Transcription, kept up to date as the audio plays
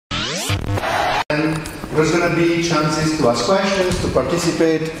there's going to be chances to ask questions, to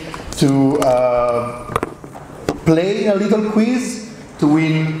participate, to play a little quiz, to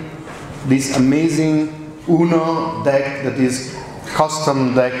win this amazing Uno deck that is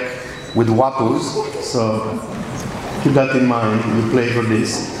custom deck with Wapus. So keep that in mind when you play for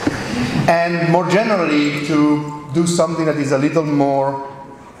this. And more generally, to do something that is a little more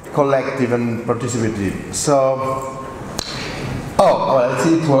collective and participative. So, well,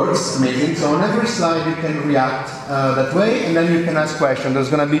 see, it works, amazing. So on every slide you can react that way, and then you can ask questions. There's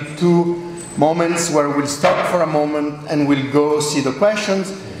going to be 2 moments where we'll stop for a moment and we'll go see the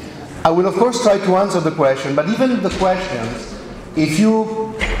questions. I will of course try to answer the question, but even the questions, if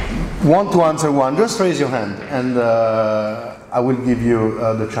you want to answer one, just raise your hand and I will give you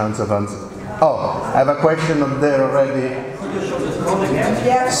the chance of answering. Oh, I have a question up there already.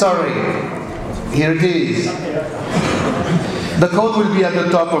 Sorry, here it is. The code will be at the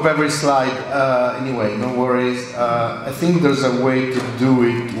top of every slide anyway, no worries. I think there's a way to do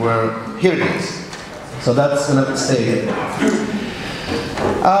it where, here it is. So that's going to stay there.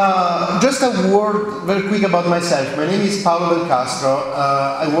 Just a word very quick about myself. My name is Paolo Belcastro.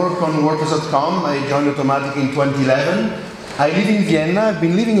 I work on WordPress.com. I joined Automattic in 2011. I live in Vienna. I've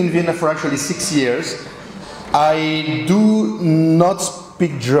been living in Vienna for actually 6 years. I do not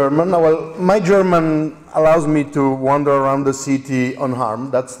speak German. Well, my German allows me to wander around the city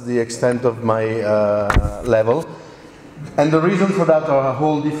unharmed. That's the extent of my level. And the reason for that are a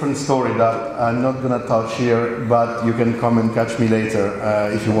whole different story that I'm not going to touch here, but you can come and catch me later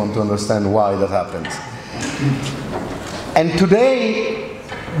if you want to understand why that happens. And today,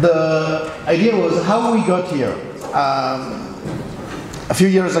 the idea was how we got here. A few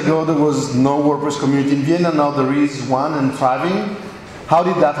years ago, there was no WordPress community in Vienna. Now there is one and thriving. How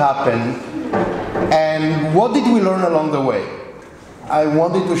did that happen? And what did we learn along the way? I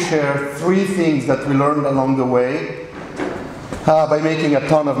wanted to share 3 things that we learned along the way by making a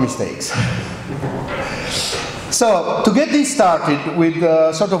ton of mistakes. So, to get this started with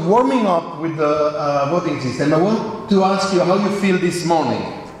sort of warming up with the voting system, I want to ask you how you feel this morning.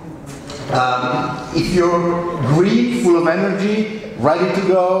 If you're green, full of energy, ready to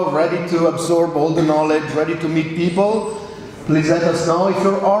go, ready to absorb all the knowledge, ready to meet people, please let us know. If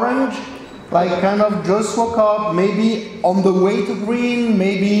you're orange, like kind of just woke up, maybe on the way to green,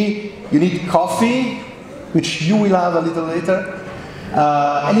 maybe you need coffee, which you will have a little later.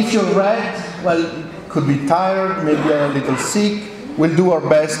 And if you're red, well, could be tired, maybe a little sick. We'll do our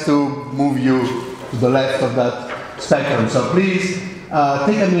best to move you to the left of that spectrum. So please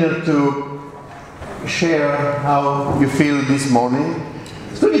take a minute to share how you feel this morning.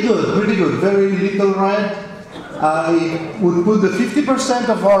 It's pretty good, pretty good. Very little red. I would put the 50%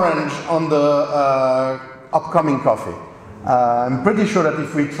 of orange on the upcoming coffee. I'm pretty sure that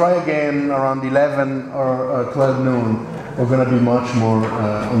if we try again around 11 or 12 noon, we're going to be much more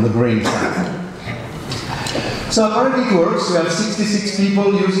on the green side. So already it works. We have 66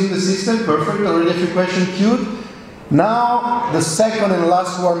 people using the system. Perfect. Already a few questions queued. Now the second and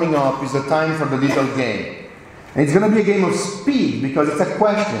last warming up is the time for the little game. And it's going to be a game of speed because it's a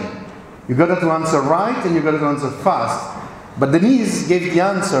question. You got to answer right and you got to answer fast. But Denise gave the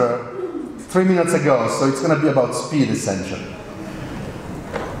answer 3 minutes ago, so it's going to be about speed essentially.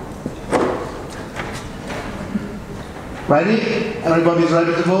 Ready? Everybody's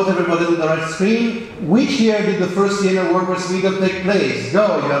ready to vote, everybody with the right screen. Which year did the first Vienna WordPress meetup take place?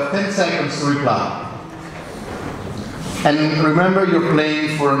 Go, you have 10 seconds to reply. And remember, you're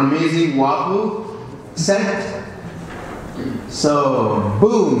playing for an amazing Wapu set. So,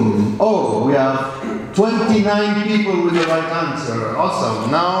 boom. Oh, we have 29 people with the right answer.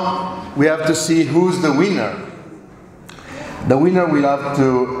 Awesome. Now we have to see who's the winner. The winner will have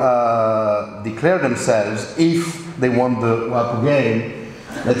to declare themselves if they won the WAPU game.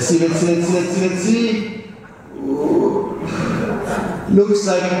 Let's see, let's see, let's see, let's see, let's see. Ooh. Looks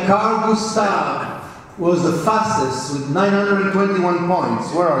like Carl Gustav was the fastest with 921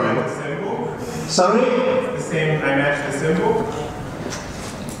 points. Where are you? Sorry? The same, I matched the symbol.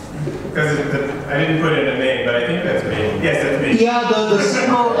 Because I didn't put in a name, but I think that's me. Yes, that's me. Yeah, the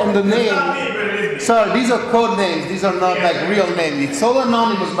symbol and the name. It's not me, but it is me. Sorry, these are code names. These are not like real names. It's all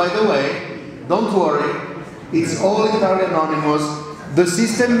anonymous, by the way. Don't worry. It's all entirely anonymous. The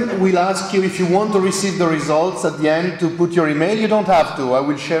system will ask you if you want to receive the results at the end to put your email. You don't have to. I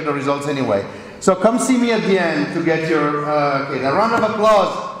will share the results anyway. So come see me at the end to get your... okay, a round of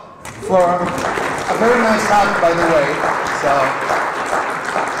applause for a very nice hack, by the way. So,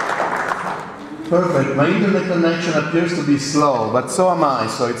 perfect. My internet connection appears to be slow, but so am I,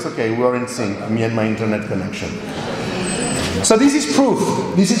 so it's okay. We're in sync, me and my internet connection. So this is proof.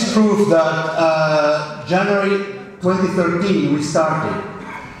 This is proof that January 2013 we started.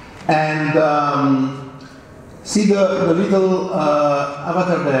 And see the little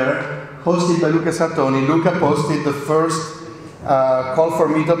avatar there, hosted by Luca Sartoni. Luca posted the first call for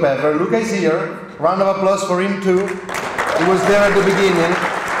meetup ever. Luca is here. Round of applause for him too. He was there at the beginning.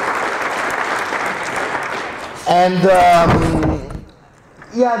 And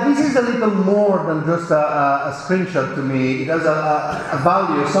yeah, this is a little more than just a screenshot to me. It has a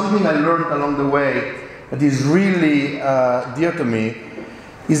value, something I learned along the way that is really dear to me,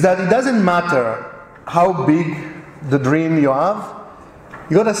 is that it doesn't matter how big the dream you have,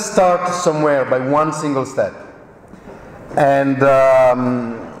 you got to start somewhere by one single step. And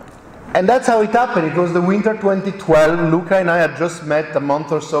that's how it happened. It was the winter 2012. Luca and I had just met a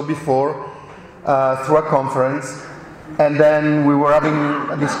month or so before through a conference. And then we were having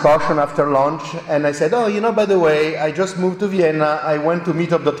a discussion after lunch. And I said, oh, you know, by the way, I just moved to Vienna. I went to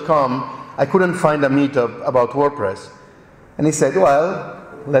meetup.com. I couldn't find a meetup about WordPress. And he said, well,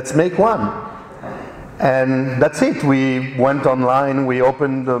 let's make one. And that's it. We went online. We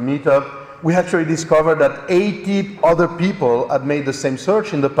opened the meetup. We actually discovered that 80 other people had made the same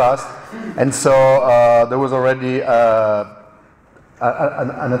search in the past, and so there was already an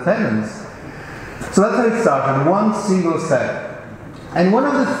attendance. So that's how it started, one single step. And one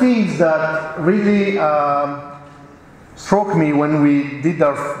of the things that really struck me when we did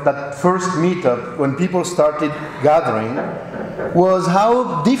that first meetup, when people started gathering, was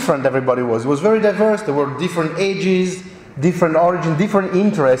how different everybody was. It was very diverse. There were different ages, different origin, different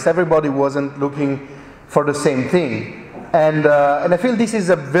interests. Everybody wasn't looking for the same thing. And I feel this is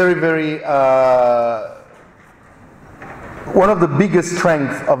a very, very, one of the biggest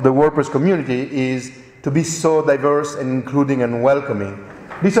strengths of the WordPress community is to be so diverse and including and welcoming.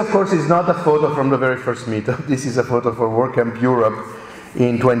 This, of course, is not a photo from the very first meetup. This is a photo for WordCamp Europe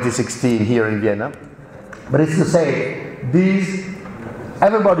in 2016 here in Vienna. But it's to say,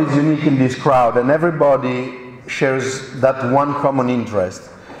 everybody is unique in this crowd, and everybody shares that one common interest,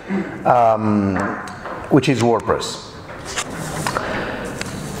 which is WordPress.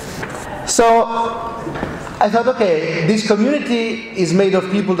 So I thought, okay, this community is made of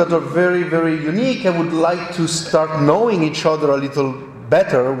people that are very, very unique. I would like to start knowing each other a little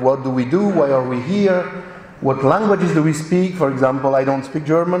better. What do we do? Why are we here? What languages do we speak? For example, I don't speak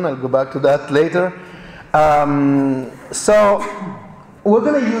German. I'll go back to that later. So we're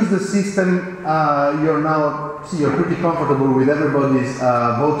going to use the system. You're pretty comfortable with everybody's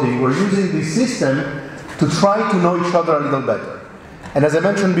voting. We're using this system to try to know each other a little better. And as I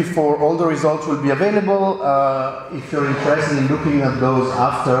mentioned before, all the results will be available if you're interested in looking at those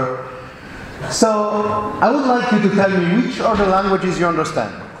after. So I would like you to tell me which are the languages you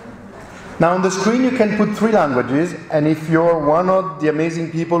understand. Now on the screen you can put 3 languages, and if you're one of the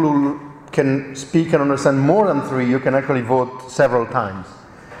amazing people who can speak and understand more than 3, you can actually vote several times.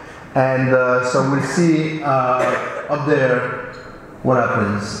 And so we'll see up there what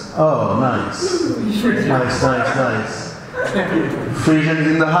happens. Oh, nice. Nice, nice, nice. Frisians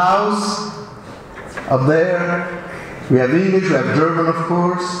in the house. Up there. We have English, we have German, of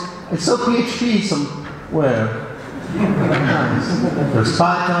course. It's so PHP somewhere. Nice. There's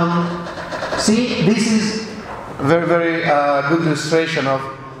Python. See, this is a very, very good illustration of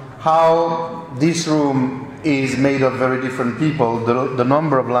how this room is made of very different people. The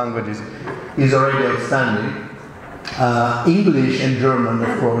number of languages is already outstanding. English and German,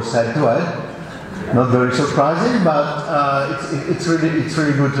 of course, head to head. Not very surprising, but it's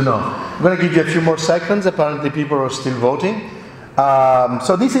really good to know. I'm going to give you a few more seconds. Apparently, people are still voting.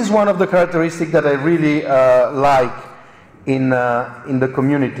 So this is one of the characteristics that I really like in the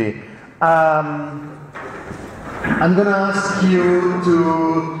community. I'm going to ask you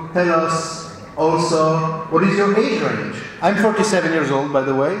to tell us also, what is your age range? I'm 47 years old, by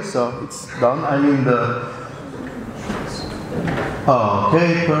the way, so it's done. I'm in the... Oh,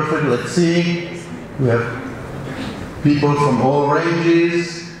 okay, perfect. Let's see. We have people from all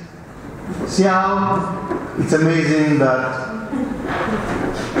ranges. See how it's amazing that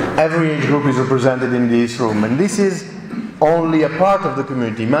every age group is represented in this room. And this is only a part of the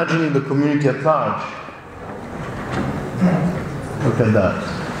community. Imagine the community at large. Look at that.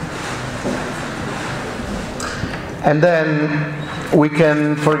 And then we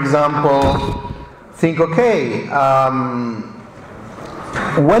can, for example, think, okay,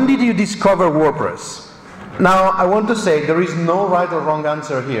 when did you discover WordPress? Now, I want to say there is no right or wrong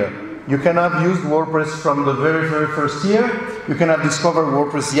answer here. You can have used WordPress from the very, very first year. You can have discovered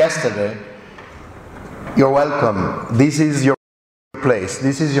WordPress yesterday. You're welcome. This is your place.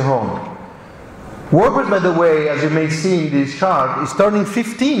 This is your home. WordPress, by the way, as you may see in this chart, is turning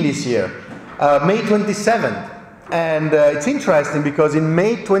 15 this year. May 27th. And it's interesting because in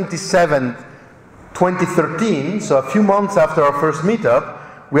May 27th, 2013, so a few months after our first meetup,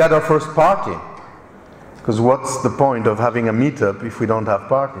 we had our first party. Because what's the point of having a meetup if we don't have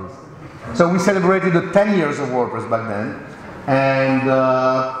parties? So we celebrated the 10 years of WordPress back then. And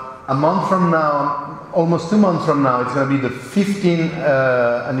a month from now, almost 2 months from now, it's going to be the 15th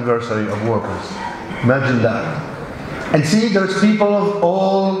anniversary of WordPress. Imagine that. And see, there's people of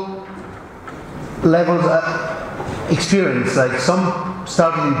all levels experience. Like some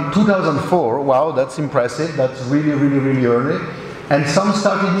started in 2004. Wow, that's impressive. That's really, really, really early. And some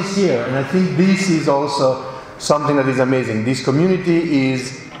started this year. And I think this is also something that is amazing. This community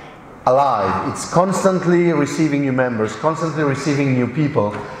is alive. It's constantly receiving new members, constantly receiving new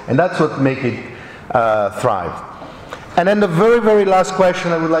people. And that's what makes it thrive. And then the very, very last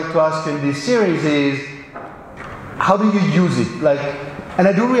question I would like to ask you in this series is, how do you use it? And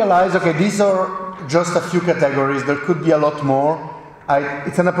I do realize, okay, these are just a few categories. There could be a lot more.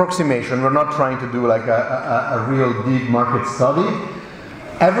 It's an approximation. We're not trying to do like a real deep market study.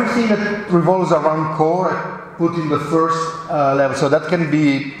 Everything that revolves around core, I put in the first level. So that can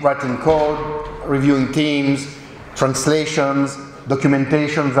be writing code, reviewing themes, translations,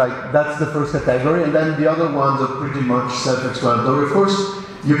 documentations. That's the first category. And then the other ones are pretty much self-explanatory. Of course,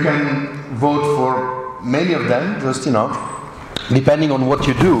 you can vote for many of them, just, depending on what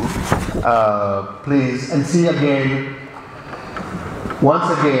you do, please. And see again,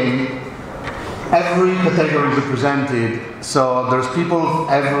 once again, every category is represented. So there's people of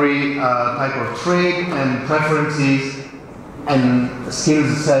every type of trade and preferences and skill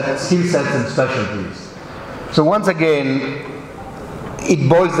sets and specialties. So once again, it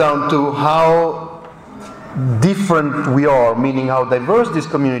boils down to how different we are, meaning how diverse this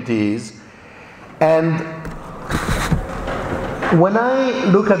community is. And when I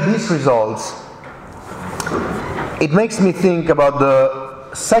look at these results, it makes me think about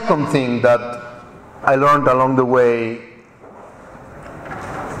the second thing that I learned along the way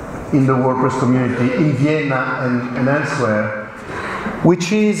in the WordPress community in Vienna and elsewhere,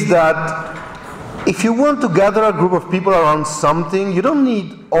 which is that if you want to gather a group of people around something, you don't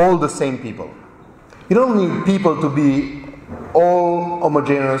need all the same people. You don't need people to be all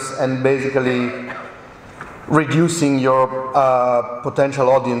homogeneous and basically reducing your potential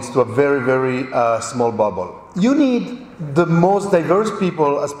audience to a very, very small bubble. You need the most diverse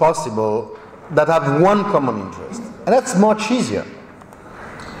people as possible that have one common interest. And that's much easier.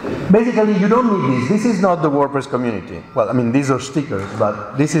 Basically, you don't need this. This is not the WordPress community. Well, I mean, these are stickers,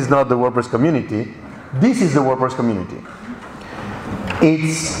 but this is not the WordPress community. This is the WordPress community.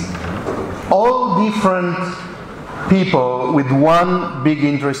 It's all different people with one big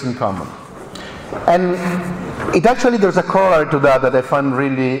interest in common. And it actually, there's a corollary to that I find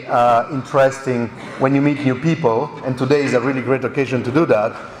really interesting when you meet new people, and today is a really great occasion to do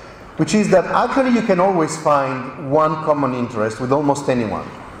that, which is that actually you can always find one common interest with almost anyone.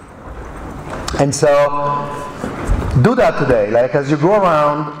 And so, do that today. Like as you go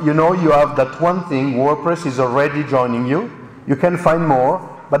around, you know you have that one thing, WordPress is already joining you. You can find more,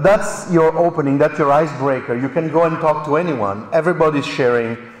 but that's your opening, that's your icebreaker. You can go and talk to anyone. Everybody's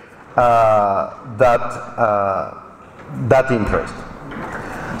sharing that interest.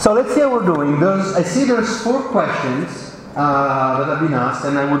 So let's see how we're doing. I see there's 4 questions that have been asked,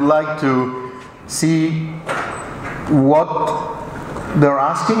 and I would like to see what they're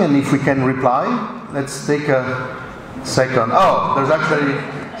asking and if we can reply. Let's take a second. Oh, there's actually,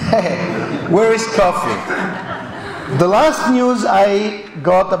 hey, where is coffee? The last news I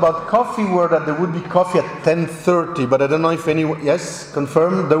got about coffee were that there would be coffee at 10:30, but I don't know if anyone, yes,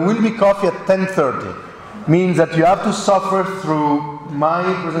 confirmed, there will be coffee at 10:30. Means that you have to suffer through my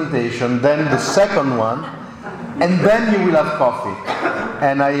presentation, then the second one, and then you will have coffee.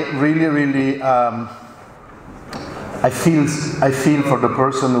 And I really, really, I feel for the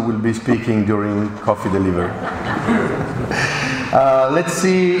person who will be speaking during coffee delivery. Let's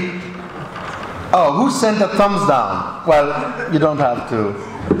see. Oh, who sent a thumbs down? Well, you don't have to.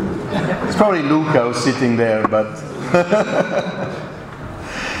 It's probably Luca who's sitting there, but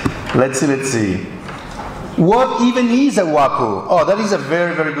let's see. What even is a WAPU? Oh, that is a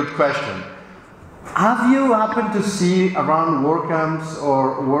very, very good question. Have you happened to see around WordCamps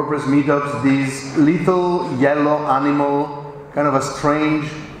or WordPress meetups these little yellow animal, kind of a strange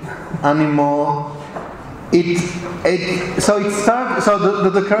animal? So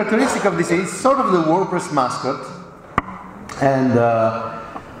the characteristic of this is sort of the WordPress mascot, and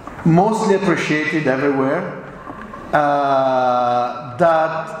mostly appreciated everywhere.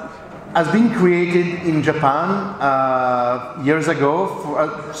 That has been created in Japan years ago,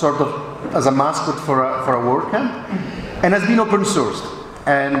 for sort of as a mascot for a WordCamp, and has been open sourced,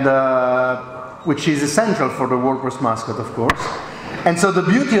 and which is essential for the WordPress mascot, of course. And so the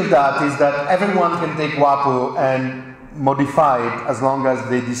beauty of that is that everyone can take WAPO and modify it as long as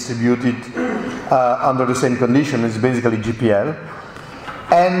they distribute it under the same condition. It's basically GPL.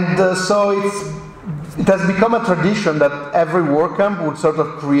 And so it has become a tradition that every WordCamp would sort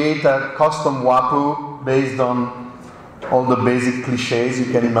of create a custom WAPO based on all the basic cliches you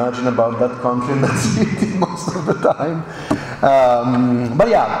can imagine about that country and that city most of the time. But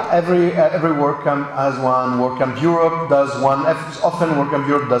yeah, every WordCamp has one. WordCamp Europe does one. Often WordCamp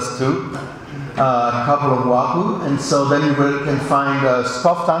Europe does two. A couple of WAPO, and so then you can find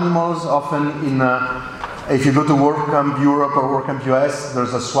stuffed animals. Often in if you go to WordCamp Europe or WordCamp US,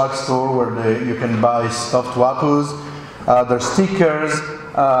 there's a swag store where you can buy stuffed WAPOs. There's stickers.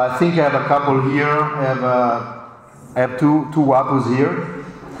 I think I have a couple here. I have two WAPOs here,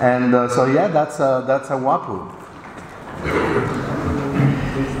 and so yeah, that's a WAPO.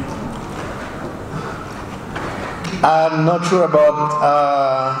 I'm not sure about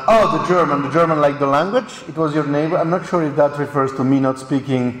the German like the language. It was your neighbor. I'm not sure if that refers to me not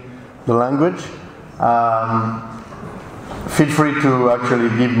speaking the language. Feel free to actually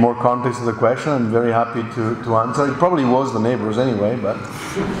give more context to the question. I'm very happy to answer. It probably was the neighbors anyway, but.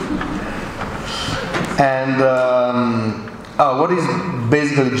 And what is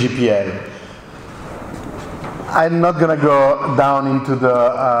basically GPL? I'm not going to go down into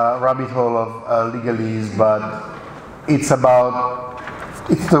the rabbit hole of legalese, but it's the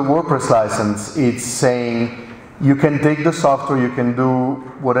WordPress license. It's saying you can take the software, you can do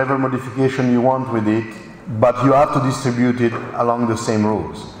whatever modification you want with it, but you have to distribute it along the same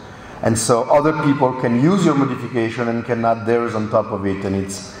rules. And so other people can use your modification and can add theirs on top of it, and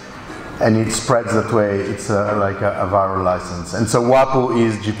it spreads that way. It's like a viral license. And so WAPO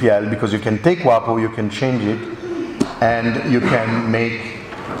is GPL because you can take WAPO, you can change it, and you can make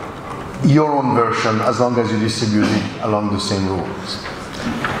your own version as long as you distribute it along the same rules.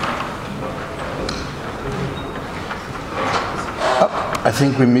 Oh, I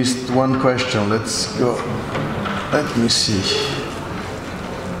think we missed one question. Let's go. Let me see.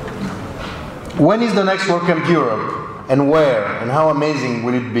 When is the next WordCamp Europe? And where? And how amazing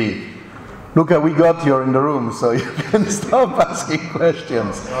will it be? Luca, we got you in the room, so you can stop asking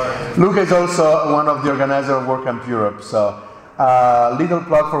questions. Luca is also one of the organizers of WordCamp Europe. So, little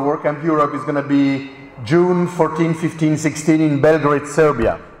plug for WordCamp Europe is going to be June 14, 15, 16 in Belgrade,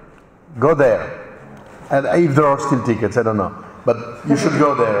 Serbia. Go there. And if there are still tickets, I don't know. But you should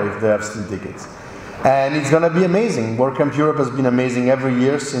go there if they have still tickets. And it's going to be amazing. WordCamp Europe has been amazing every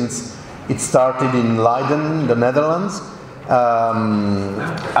year since it started in Leiden, the Netherlands.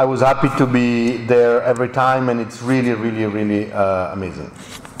 I was happy to be there every time, and it's really, really, really amazing.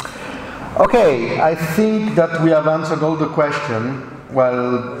 Okay, I think that we have answered all the questions.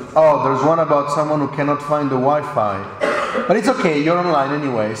 Well, there's one about someone who cannot find the Wi-Fi. But it's okay, you're online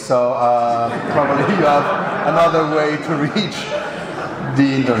anyway, so probably you have another way to reach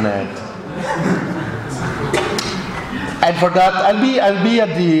the internet. And for that, I'll be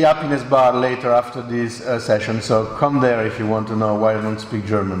at the Happiness Bar later after this session, so come there if you want to know why I don't speak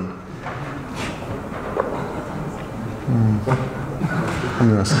German. I'm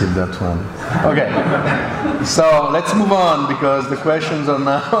going to skip that one. Okay, so let's move on because the questions are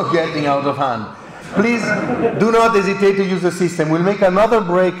now getting out of hand. Please do not hesitate to use the system. We'll make another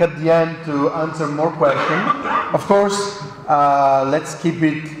break at the end to answer more questions. Of course, let's keep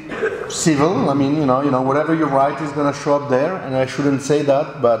it civil. I mean, you know, whatever you write is going to show up there, and I shouldn't say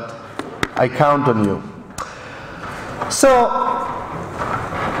that, but I count on you. So,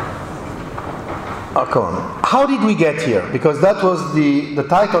 come on. How did we get here? Because that was the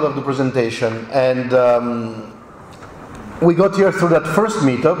title of the presentation, and we got here through that first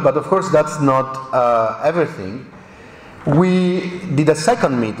meetup, but of course that's not everything. We did a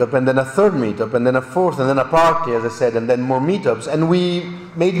second meetup, and then a third meetup, and then a fourth, and then a party, as I said, and then more meetups, and we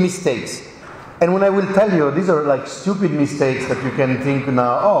made mistakes. And when I will tell you, these are like stupid mistakes that you can think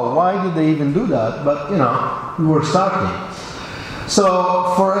now, oh, why did they even do that? But, you know, we were starting.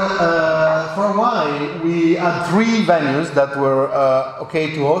 So for a while, we had 3 venues that were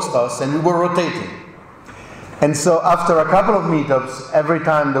okay to host us, and we were rotating. And so after a couple of meetups, every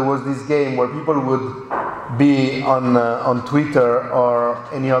time there was this game where people would be on Twitter or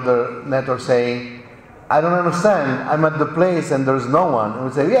any other network saying, I don't understand, I'm at the place and there's no one. And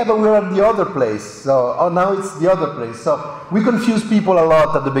we say, yeah, but we're at the other place. So, oh, now it's the other place. So we confuse people a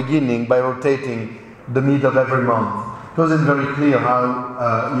lot at the beginning by rotating the meetup every month. it wasn't very clear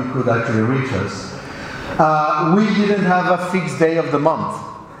how you could actually reach us. We didn't have a fixed day of the month.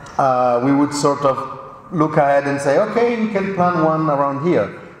 We would sort of look ahead and say, okay, we can plan one around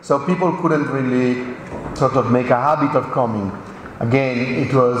here. So people couldn't really sort of make a habit of coming. Again,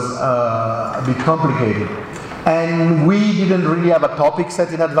 it was a bit complicated. And we didn't really have a topic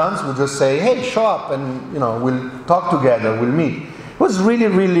set in advance. We just say, hey, show up and we'll talk together, we'll meet. It was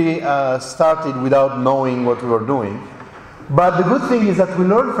really started without knowing what we were doing. But the good thing is that we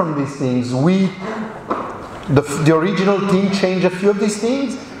learned from these things. The original team changed a few of these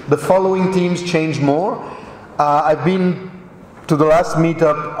things. The following teams changed more. I've been to the last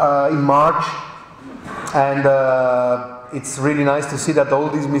meetup in March, and it's really nice to see that all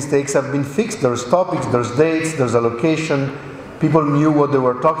these mistakes have been fixed. There's topics, there's dates, there's a location. People knew what they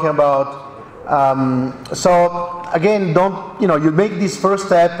were talking about. So again, you make this first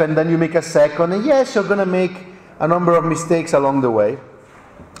step and then you make a second, and yes, you're going to make a number of mistakes along the way.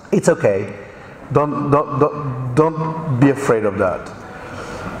 It's okay. Don't be afraid of that.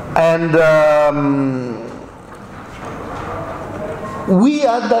 And we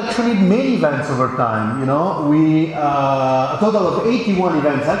had actually many events over time. We a total of 81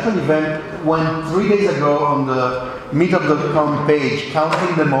 events. Actually, went 3 days ago on the meetup.com page,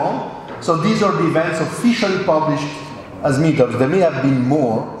 counting them all. So these are the events officially published as meetups. There may have been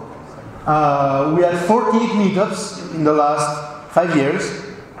more. We had 48 meetups in the last 5 years.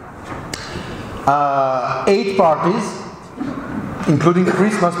 8 parties, including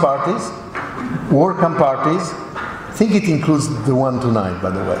Christmas parties, WordCamp parties. I think it includes the one tonight, by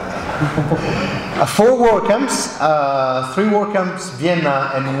the way. 4 WordCamps, 3 WordCamps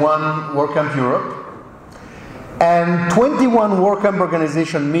Vienna and 1 WordCamp Europe. And 21 WordCamp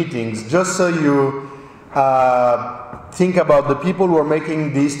organization meetings, just so you think about the people who are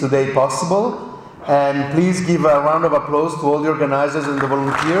making this today possible. And please give a round of applause to all the organizers and the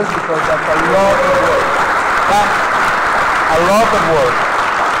volunteers, because that's a lot of work. That's a lot of work.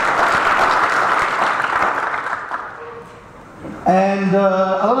 And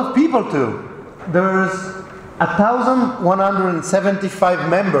a lot of people too. There's 1,175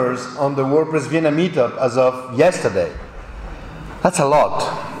 members on the WordPress Vienna meetup as of yesterday. That's a lot.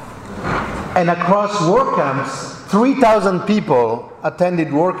 And across WordCamps, 3,000 people attended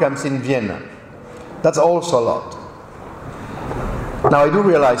WordCamps in Vienna. That's also a lot. Now I do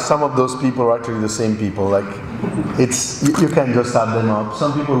realize some of those people are actually the same people. Like, you can just add them up.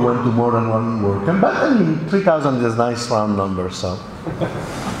 Some people went to more than one WordCamp, but I mean 3,000 is a nice round number. So,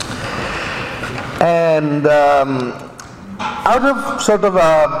 and out of sort of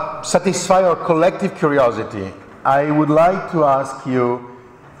satisfy our collective curiosity, I would like to ask you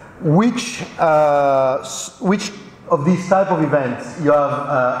which of these type of events you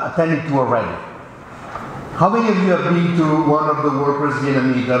have attended to already. How many of you have been to one of the WordPress Vienna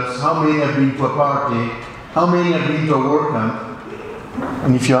meetups? How many have been to a party? How many have been to a WordCamp?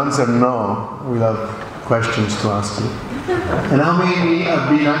 And if you answer no, we'll have questions to ask you. And how many have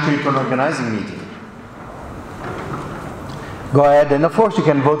been actually to an organizing meeting? Go ahead, and of course you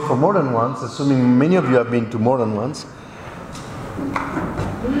can vote for more than once, assuming many of you have been to more than once.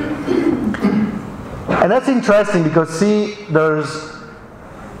 And that's interesting because, see,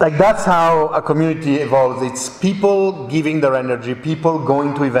 that's how a community evolves. It's people giving their energy, people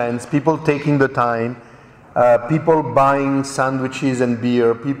going to events, people taking the time, people buying sandwiches and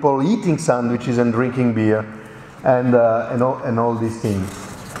beer, people eating sandwiches and drinking beer, and all these things.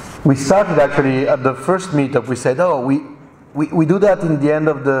 We started actually at the first meetup. We said, oh, we do that in the end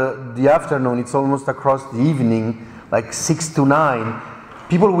of the afternoon. It's almost across the evening, like 6 to 9.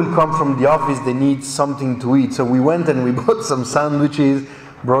 People will come from the office. They need something to eat. So we went and we bought some sandwiches,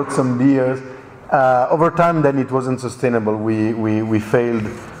 brought some beers. Over time, then it wasn't sustainable. We failed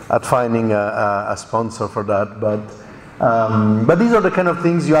at finding a sponsor for that. But these are the kind of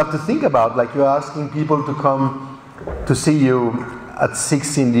things you have to think about. Like, you're asking people to come to see you at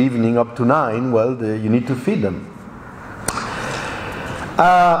 6 in the evening up to 9. Well, you need to feed them.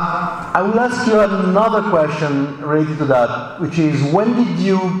 I will ask you another question related to that, which is, when did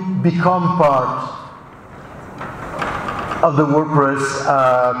you become part of the WordPress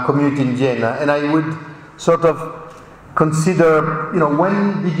community in Vienna? And I would sort of consider,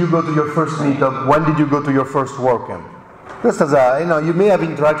 when did you go to your first meetup? When did you go to your first WordCamp? Just as you may have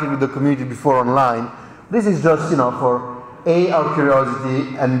interacted with the community before online. This is just, for A, our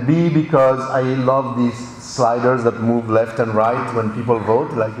curiosity, and B, because I love these sliders that move left and right when people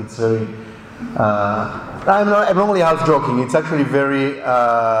vote. Like, it's very, I'm only half joking. It's actually very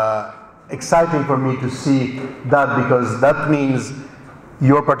exciting for me to see that, because that means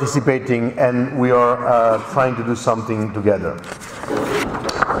you're participating, and we are trying to do something together.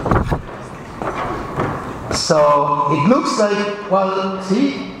 So it looks like, well,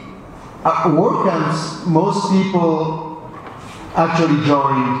 see, at WordCamps, most people actually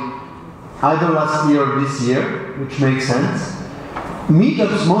joined either last year or this year, which makes sense.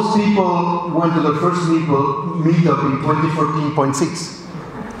 Meetups, most people went to the first meetup in 2014.6,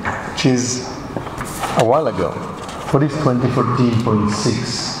 which is a while ago. What is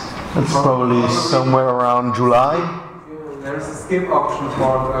 2014.6? That's probably somewhere around July. There's a skip option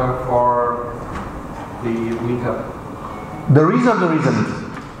for the meetup. There is or there isn't?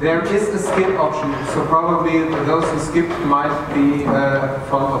 There is a skip option, so probably those who skipped might be at the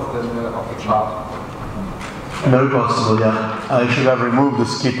front of the chart. Very possible, yeah. I should have removed the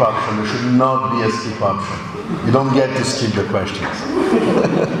skip option. There should not be a skip option. You don't get to skip the questions.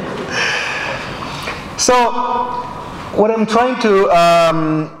 So, what I'm trying to,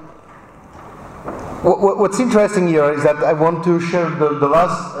 what's interesting here is that I want to share the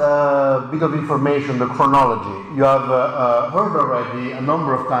last bit of information, the chronology. You have heard already a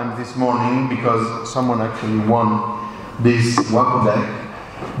number of times this morning, because someone actually won this Waco deck,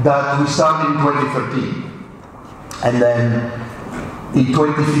 that we started in 2013. And then in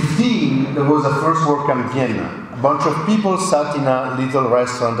 2015, there was a first WordCamp Vienna. A bunch of people sat in a little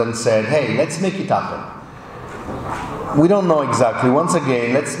restaurant and said, hey, let's make it happen. We don't know exactly. Once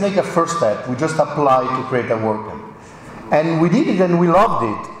again, let's make a first step. We just apply to create a WordCamp. And we did it and we loved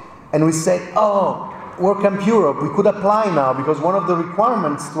it. And we said, oh, WordCamp Europe, we could apply now, because one of the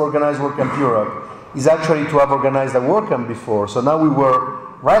requirements to organize WordCamp Europe is actually to have organized a WordCamp before. So now we were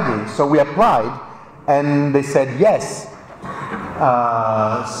ready. So we applied. And they said yes.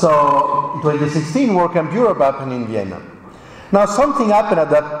 So in 2016, WordCamp Europe happened in Vienna. Now something happened at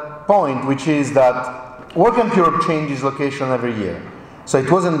that point, which is that WordCamp Europe changes location every year. So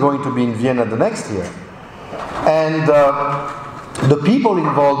it wasn't going to be in Vienna the next year. And the people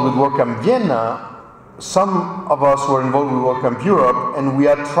involved with WordCamp Vienna, some of us were involved with WordCamp Europe, and we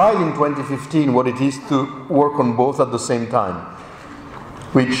had tried in 2015 what it is to work on both at the same time,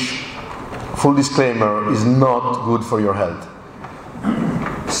 which, full disclaimer, is not good for your health.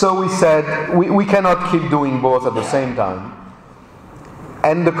 So we said, we cannot keep doing both at the same time.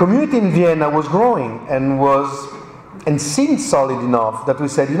 And the community in Vienna was growing and seemed solid enough that we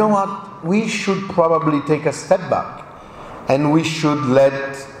said, you know what, we should probably take a step back. And we should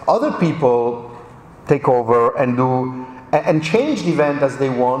let other people take over and change the event as they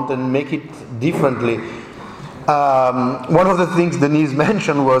want and make it differently. One of the things Denise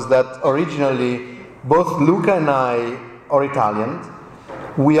mentioned was that originally both Luca and I are Italian.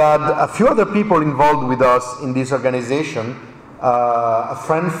 We had a few other people involved with us in this organization. A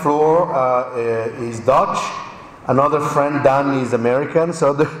friend, Floor, is Dutch. Another friend, Dan, is American.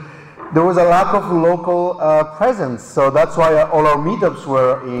 So there was a lack of local presence. So that's why all our meetups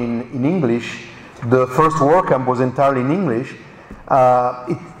were in English. The first WordCamp was entirely in English.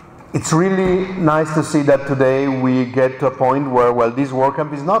 It's really nice to see that today we get to a point where, well, this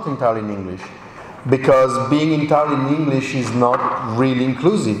WordCamp is not entirely in English, because being entirely in English is not really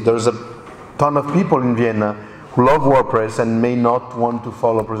inclusive. There's a ton of people in Vienna who love WordPress and may not want to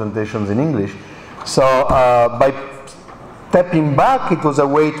follow presentations in English. So by stepping back, it was a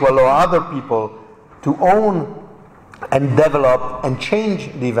way to allow other people to own and develop and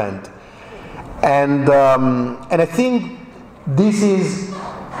change the event. And I think this is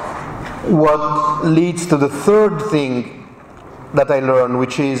what leads to the third thing that I learned,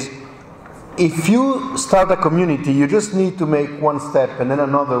 which is, if you start a community, you just need to make one step and then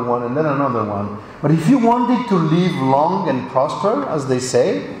another one and then another one. But if you want it to live long and prosper, as they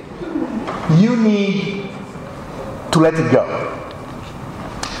say, you need to let it go.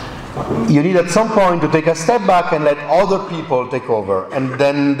 You need at some point to take a step back and let other people take over, and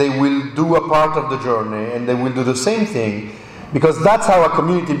then they will do a part of the journey and they will do the same thing, because that's how a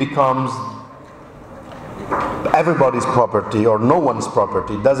community becomes everybody's property or no one's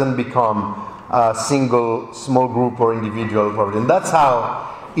property. It doesn't become a single small group or individual property, and that's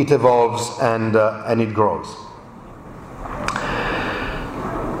how it evolves and it grows.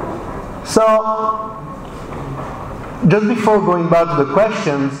 So just before going back to the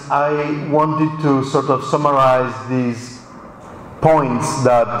questions, I wanted to sort of summarize these points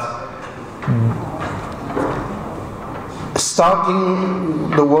that starting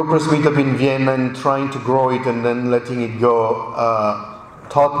the WordPress meetup in Vienna and trying to grow it and then letting it go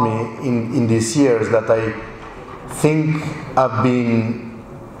taught me in these years that I think I've been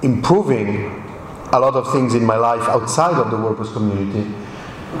improving a lot of things in my life outside of the WordPress community.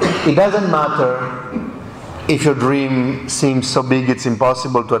 It doesn't matter if your dream seems so big it's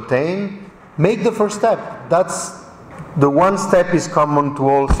impossible to attain, make the first step. That's the one step is common to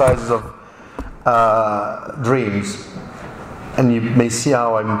all sizes of dreams. And you may see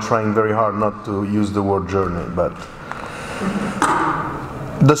how I'm trying very hard not to use the word journey, but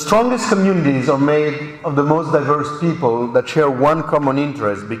the strongest communities are made of the most diverse people that share one common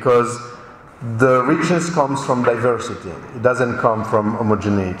interest, because the richness comes from diversity. It doesn't come from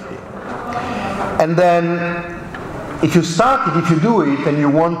homogeneity. And then, if you start it, if you do it, and you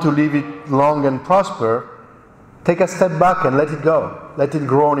want to live it long and prosper, take a step back and let it go. Let it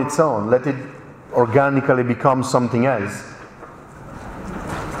grow on its own. Let it organically become something else.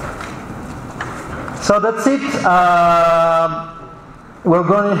 So that's it.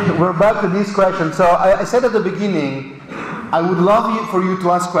 We're back to this question. So I said at the beginning, I would love for you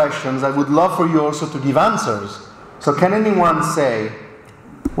to ask questions. I would love for you also to give answers. So can anyone say,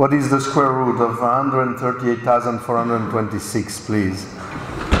 what is the square root of 138,426, please?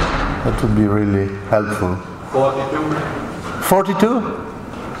 That would be really helpful. 42. 42?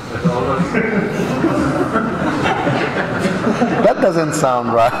 That doesn't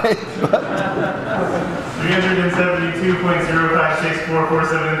sound right.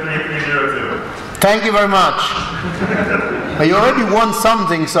 372.056447332. Thank you very much. You already won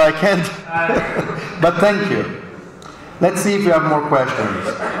something, so I can't. But thank you. Let's see if we have more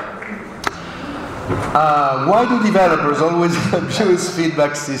questions. Why do developers always abuse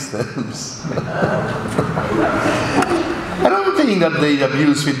feedback systems? I don't think that they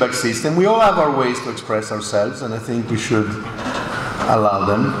abuse feedback system. We all have our ways to express ourselves, and I think we should allow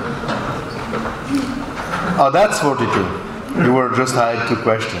them. Oh, that's 42. You were just had 2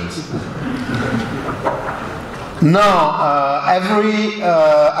 questions. No, every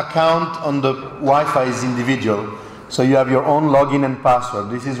account on the Wi-Fi is individual. So you have your own login and password.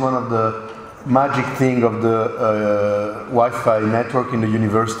 This is one of the magic thing of the Wi-Fi network in the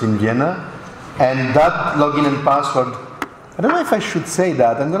university in Vienna. And that login and password, I don't know if I should say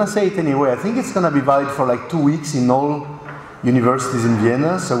that. I'm going to say it anyway. I think it's going to be valid for like 2 weeks in all universities in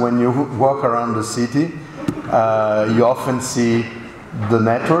Vienna. So when you walk around the city, you often see the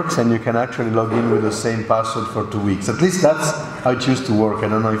networks, and you can actually log in with the same password for 2 weeks. At least that's how it used to work. I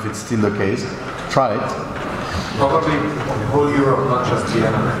don't know if it's still the case. Try it. Probably whole Europe, not just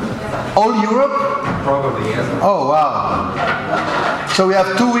Vienna. All Europe? Probably, yes. Oh, wow. So we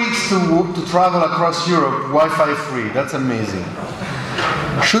have 2 weeks to travel across Europe, Wi-Fi free. That's amazing.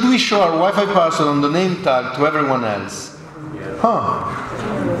 Should we show our Wi-Fi password on the name tag to everyone else? Huh.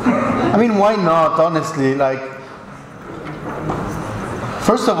 I mean, why not, honestly? Like,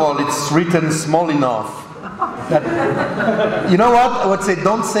 first of all, it's written small enough that, you know what? I would say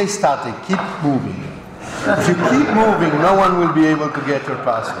don't say static, keep moving. If you keep moving, no one will be able to get your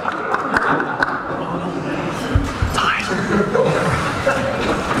password.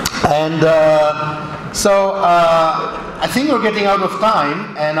 And I think we're getting out of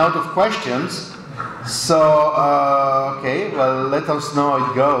time and out of questions. So, okay, well, let us know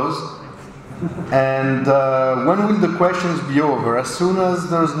how it goes. And when will the questions be over? As soon as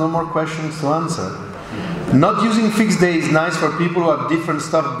there's no more questions to answer. Not using fixed day is nice for people who have different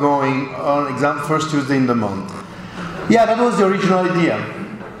stuff going on, example, first Tuesday in the month. Yeah, that was the original idea.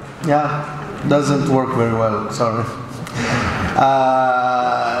 Yeah, doesn't work very well, sorry.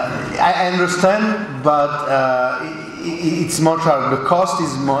 I understand, but it's much harder. The cost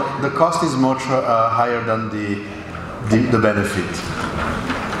is much higher than the benefit.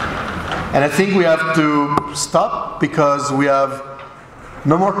 And I think we have to stop because we have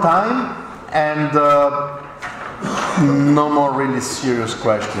no more time and no more really serious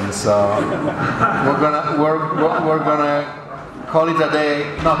questions. So we're gonna call it a day.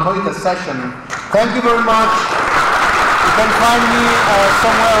 No, call it a session. Thank you very much. You can find me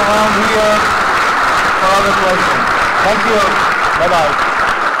somewhere around here for other questions. Thank you. Bye bye.